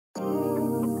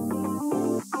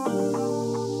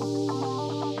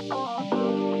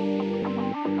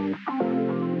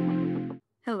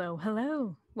Hello,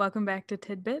 hello. Welcome back to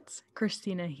Tidbits.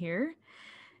 Kristina here.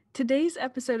 Today's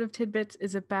episode of Tidbits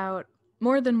is about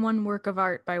more than one work of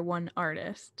art by one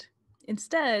artist.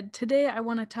 Instead, today I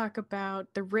want to talk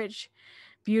about the rich,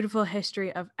 beautiful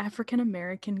history of African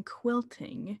American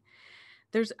quilting.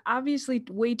 There's obviously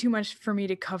way too much for me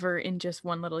to cover in just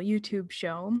one little YouTube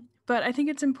show, but I think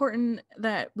it's important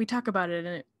that we talk about it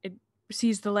and it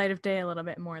sees the light of day a little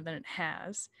bit more than it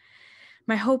has.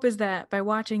 My hope is that by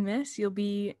watching this, you'll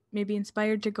be maybe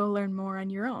inspired to go learn more on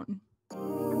your own.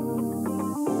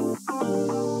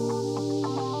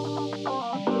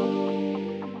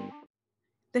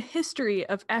 The history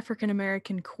of African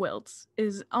American quilts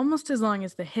is almost as long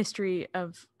as the history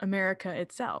of America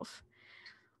itself.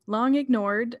 Long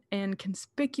ignored and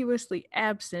conspicuously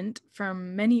absent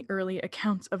from many early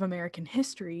accounts of American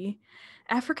history,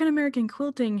 African American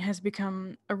quilting has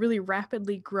become a really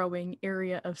rapidly growing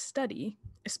area of study,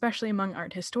 especially among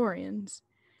art historians.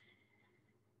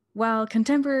 While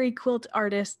contemporary quilt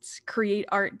artists create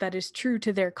art that is true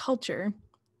to their culture,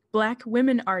 Black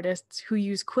women artists who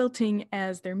use quilting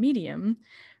as their medium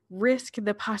risk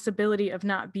the possibility of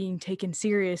not being taken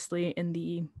seriously in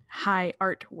the high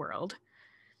art world.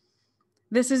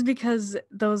 This is because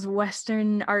those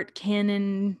Western art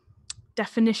canon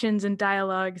definitions and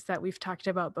dialogues that we've talked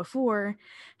about before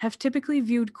have typically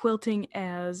viewed quilting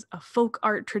as a folk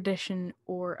art tradition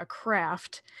or a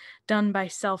craft done by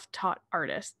self-taught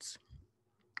artists.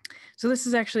 So this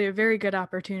is actually a very good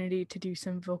opportunity to do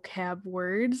some vocab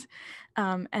words.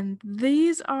 And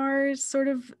these are sort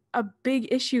of a big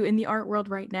issue in the art world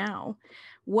right now.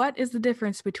 What is the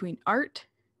difference between art,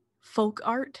 folk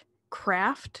art,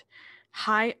 craft,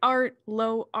 high art,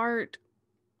 low art?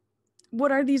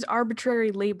 What are these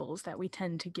arbitrary labels that we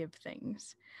tend to give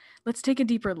things? Let's take a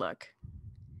deeper look.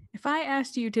 If I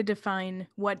asked you to define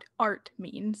what art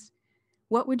means,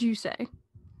 what would you say?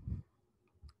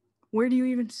 Where do you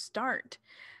even start?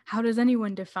 How does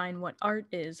anyone define what art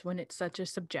is when it's such a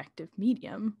subjective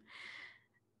medium?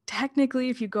 Technically,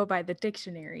 if you go by the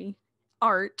dictionary,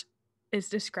 art is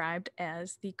described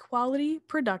as the quality,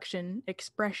 production,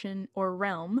 expression, or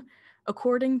realm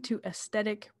according to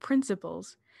aesthetic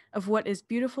principles of what is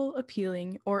beautiful,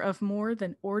 appealing, or of more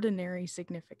than ordinary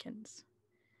significance.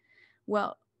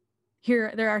 Well,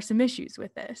 here there are some issues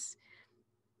with this.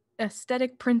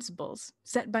 Aesthetic principles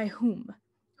set by whom?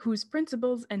 Whose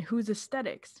principles and whose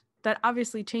aesthetics? That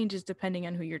obviously changes depending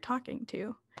on who you're talking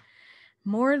to.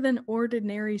 More than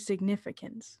ordinary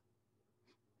significance.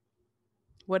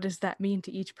 What does that mean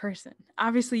to each person?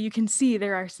 Obviously, you can see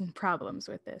there are some problems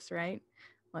with this, right?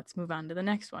 Let's move on to the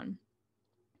next one.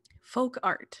 Folk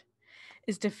art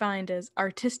is defined as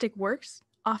artistic works,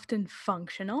 often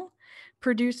functional,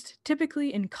 produced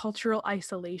typically in cultural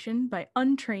isolation by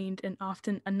untrained and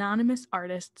often anonymous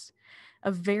artists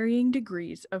of varying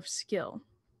degrees of skill.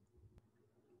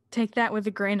 Take that with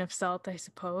a grain of salt, I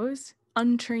suppose.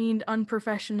 Untrained,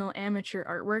 unprofessional amateur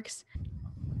artworks.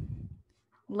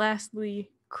 Lastly,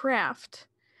 craft.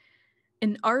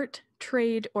 An art,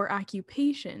 trade, or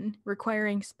occupation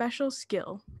requiring special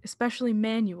skill, especially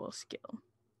manual skill.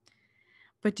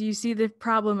 But do you see the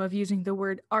problem of using the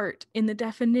word art in the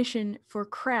definition for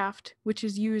craft, which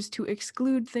is used to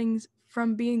exclude things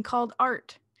from being called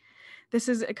art? This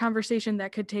is a conversation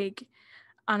that could take,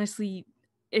 honestly,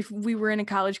 if we were in a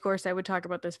college course, I would talk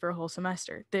about this for a whole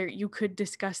semester. You could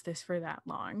discuss this for that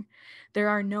long. There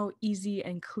are no easy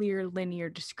and clear linear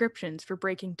descriptions for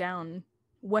breaking down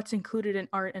what's included in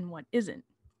art and what isn't.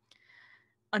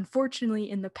 Unfortunately,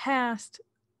 in the past,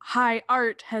 high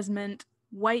art has meant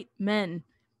white men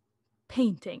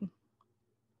painting.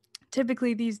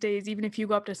 Typically these days, even if you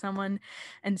go up to someone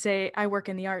and say, I work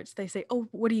in the arts, they say, oh,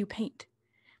 what do you paint?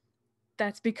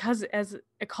 That's because as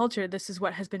a culture, this is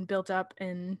what has been built up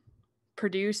and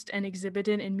produced and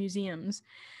exhibited in museums.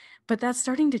 But that's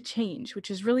starting to change, which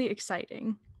is really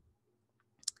exciting.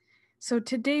 So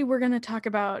today we're going to talk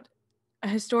about a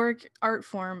historic art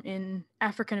form in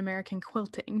African American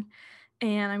quilting.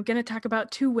 And I'm going to talk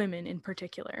about two women in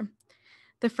particular.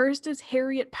 The first is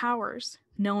Harriet Powers,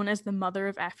 known as the mother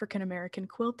of African American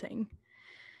quilting.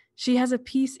 She has a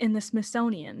piece in the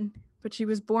Smithsonian, but she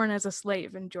was born as a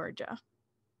slave in Georgia.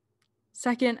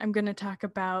 Second, I'm going to talk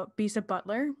about Bisa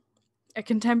Butler, a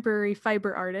contemporary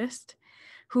fiber artist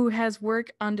who has work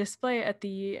on display at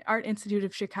the Art Institute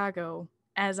of Chicago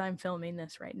as I'm filming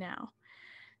this right now.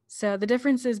 So the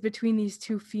differences between these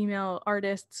two female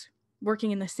artists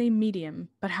working in the same medium,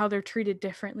 but how they're treated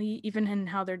differently, even in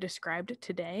how they're described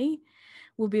today,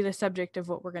 will be the subject of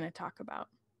what we're going to talk about.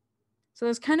 So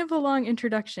that's kind of a long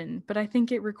introduction, but I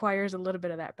think it requires a little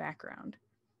bit of that background.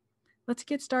 Let's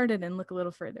get started and look a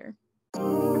little further.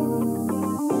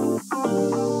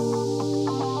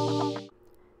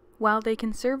 While they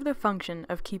can serve the function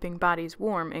of keeping bodies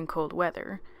warm in cold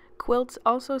weather, quilts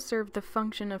also serve the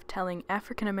function of telling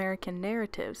African American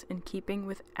narratives in keeping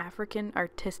with African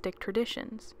artistic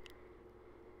traditions.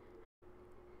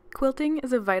 Quilting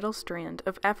is a vital strand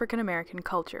of African American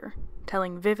culture,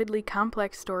 telling vividly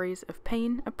complex stories of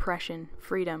pain, oppression,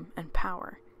 freedom, and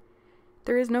power.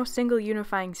 There is no single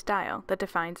unifying style that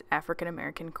defines African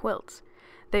American quilts.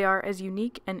 They are as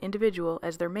unique and individual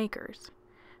as their makers.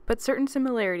 But certain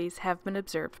similarities have been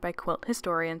observed by quilt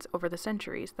historians over the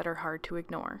centuries that are hard to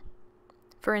ignore.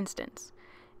 For instance,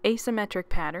 asymmetric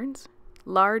patterns,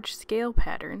 large-scale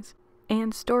patterns,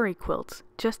 and story quilts,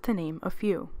 just to name a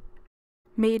few.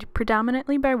 Made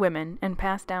predominantly by women and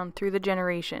passed down through the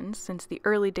generations since the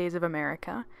early days of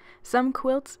America, some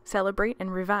quilts celebrate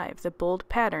and revive the bold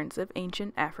patterns of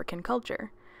ancient African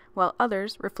culture, while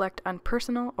others reflect on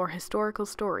personal or historical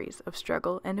stories of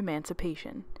struggle and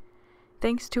emancipation.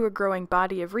 Thanks to a growing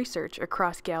body of research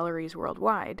across galleries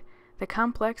worldwide, the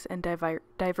complex and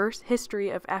diverse history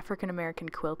of African American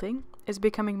quilting is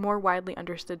becoming more widely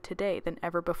understood today than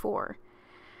ever before.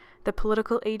 The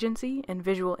political agency and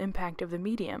visual impact of the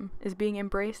medium is being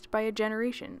embraced by a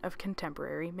generation of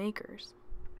contemporary makers.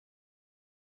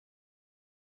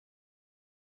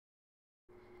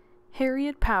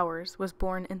 Harriet Powers was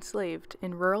born enslaved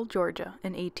in rural Georgia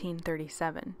in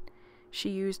 1837. She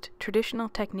used traditional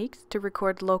techniques to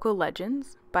record local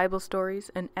legends, Bible stories,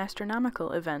 and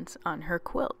astronomical events on her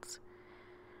quilts.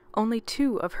 Only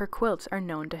 2 of her quilts are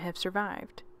known to have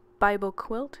survived: Bible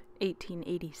Quilt,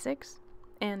 1886,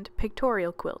 and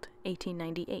Pictorial Quilt,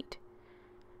 1898.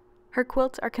 Her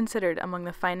quilts are considered among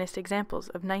the finest examples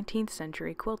of 19th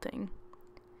century quilting.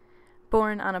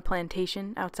 Born on a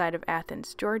plantation outside of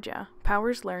Athens, Georgia,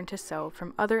 Powers learned to sew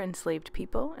from other enslaved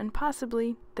people and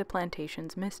possibly the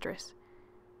plantation's mistress.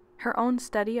 Her own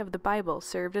study of the Bible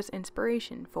served as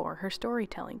inspiration for her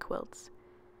storytelling quilts.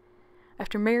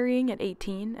 After marrying at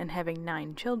 18 and having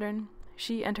 9 children,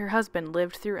 she and her husband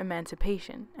lived through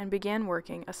emancipation and began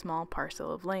working a small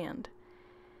parcel of land.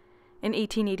 In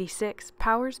 1886,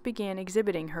 Powers began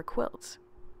exhibiting her quilts.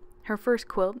 Her first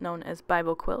quilt, known as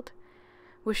Bible Quilt,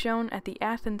 was shown at the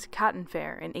Athens Cotton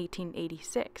Fair in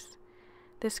 1886.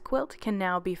 This quilt can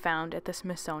now be found at the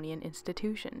Smithsonian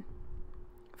Institution.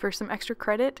 For some extra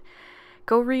credit,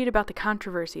 go read about the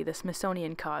controversy the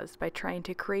Smithsonian caused by trying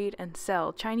to create and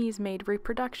sell Chinese-made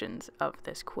reproductions of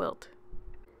this quilt.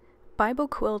 Bible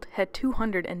Quilt had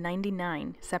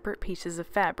 299 separate pieces of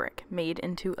fabric made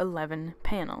into 11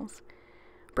 panels.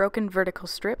 Broken vertical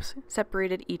strips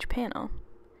separated each panel.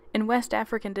 In West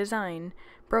African design,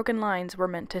 broken lines were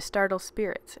meant to startle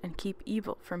spirits and keep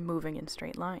evil from moving in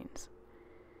straight lines.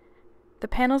 The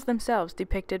panels themselves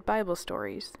depicted Bible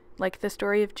stories, like the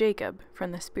story of Jacob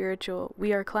from the spiritual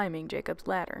We Are Climbing Jacob's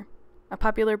Ladder, a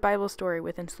popular Bible story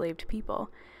with enslaved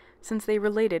people, since they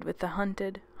related with the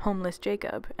hunted, homeless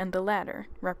Jacob and the ladder,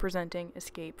 representing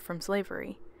escape from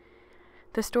slavery.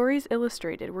 The stories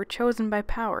illustrated were chosen by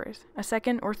Powers, a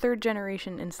 2nd or 3rd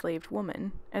generation enslaved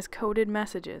woman, as coded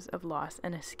messages of loss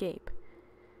and escape.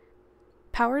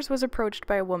 Powers was approached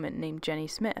by a woman named Jenny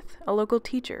Smith, a local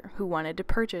teacher who wanted to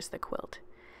purchase the quilt.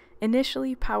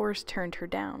 Initially, Powers turned her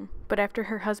down, but after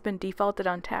her husband defaulted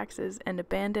on taxes and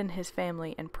abandoned his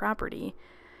family and property,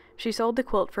 she sold the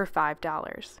quilt for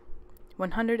 $5,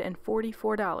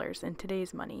 $144 in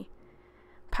today's money.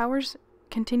 Powers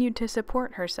continued to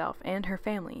support herself and her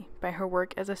family by her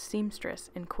work as a seamstress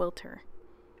and quilter.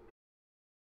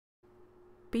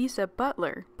 Bisa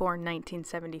Butler, born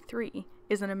 1973,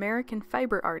 is an American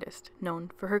fiber artist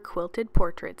known for her quilted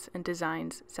portraits and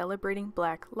designs celebrating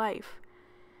Black life.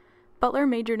 Butler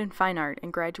majored in fine art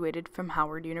and graduated from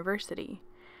Howard University.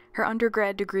 Her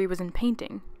undergrad degree was in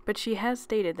painting, but she has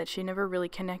stated that she never really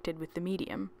connected with the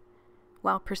medium.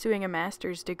 While pursuing a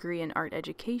master's degree in art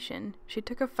education, she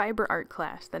took a fiber art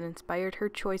class that inspired her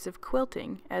choice of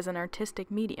quilting as an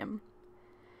artistic medium.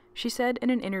 She said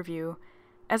in an interview,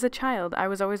 "As a child, I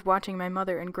was always watching my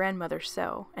mother and grandmother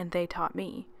sew, and they taught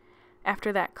me.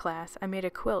 After that class, I made a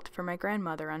quilt for my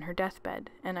grandmother on her deathbed,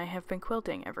 and I have been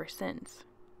quilting ever since."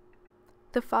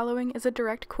 The following is a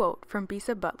direct quote from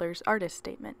Bisa Butler's artist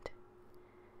statement.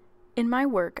 "In my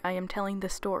work, I am telling the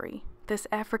story, this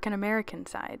African American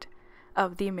side,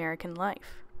 of the American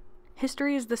life.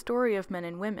 History is the story of men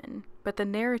and women, but the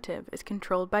narrative is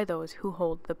controlled by those who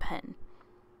hold the pen.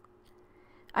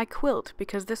 I quilt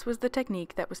because this was the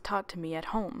technique that was taught to me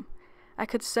at home. I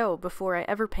could sew before I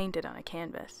ever painted on a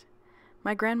canvas.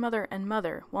 My grandmother and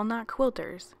mother, while not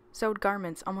quilters, sewed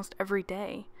garments almost every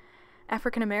day.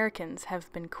 African Americans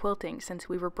have been quilting since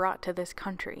we were brought to this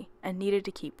country and needed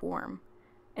to keep warm.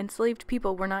 Enslaved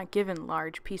people were not given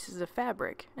large pieces of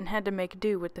fabric and had to make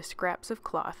do with the scraps of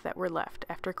cloth that were left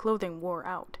after clothing wore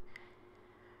out.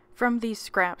 From these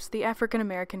scraps, the African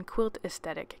American quilt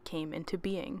aesthetic came into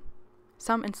being.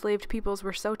 Some enslaved peoples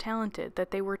were so talented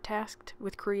that they were tasked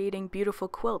with creating beautiful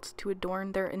quilts to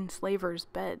adorn their enslavers'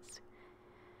 beds.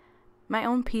 My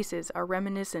own pieces are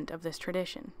reminiscent of this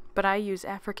tradition, but I use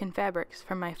African fabrics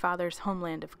from my father's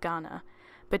homeland of Ghana,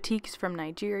 batiks from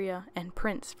Nigeria, and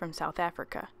prints from South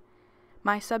Africa.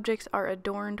 My subjects are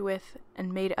adorned with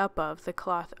and made up of the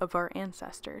cloth of our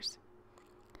ancestors.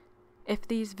 If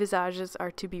these visages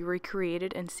are to be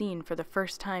recreated and seen for the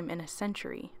first time in a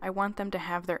century, I want them to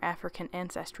have their African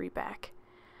ancestry back.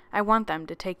 I want them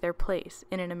to take their place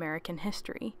in an American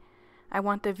history. I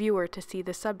want the viewer to see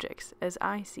the subjects as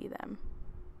I see them.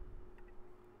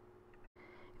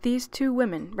 These two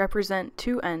women represent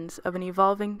two ends of an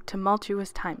evolving,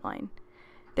 tumultuous timeline.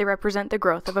 They represent the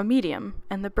growth of a medium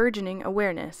and the burgeoning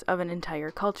awareness of an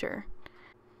entire culture.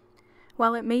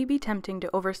 While it may be tempting to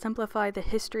oversimplify the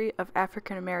history of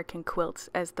African American quilts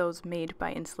as those made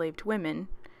by enslaved women,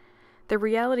 the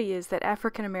reality is that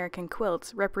African American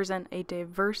quilts represent a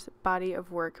diverse body of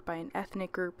work by an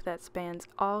ethnic group that spans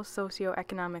all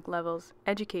socioeconomic levels,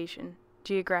 education,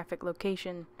 geographic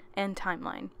location, and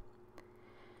timeline.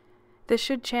 This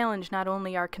should challenge not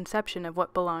only our conception of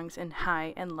what belongs in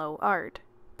high and low art,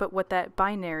 but what that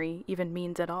binary even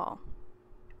means at all.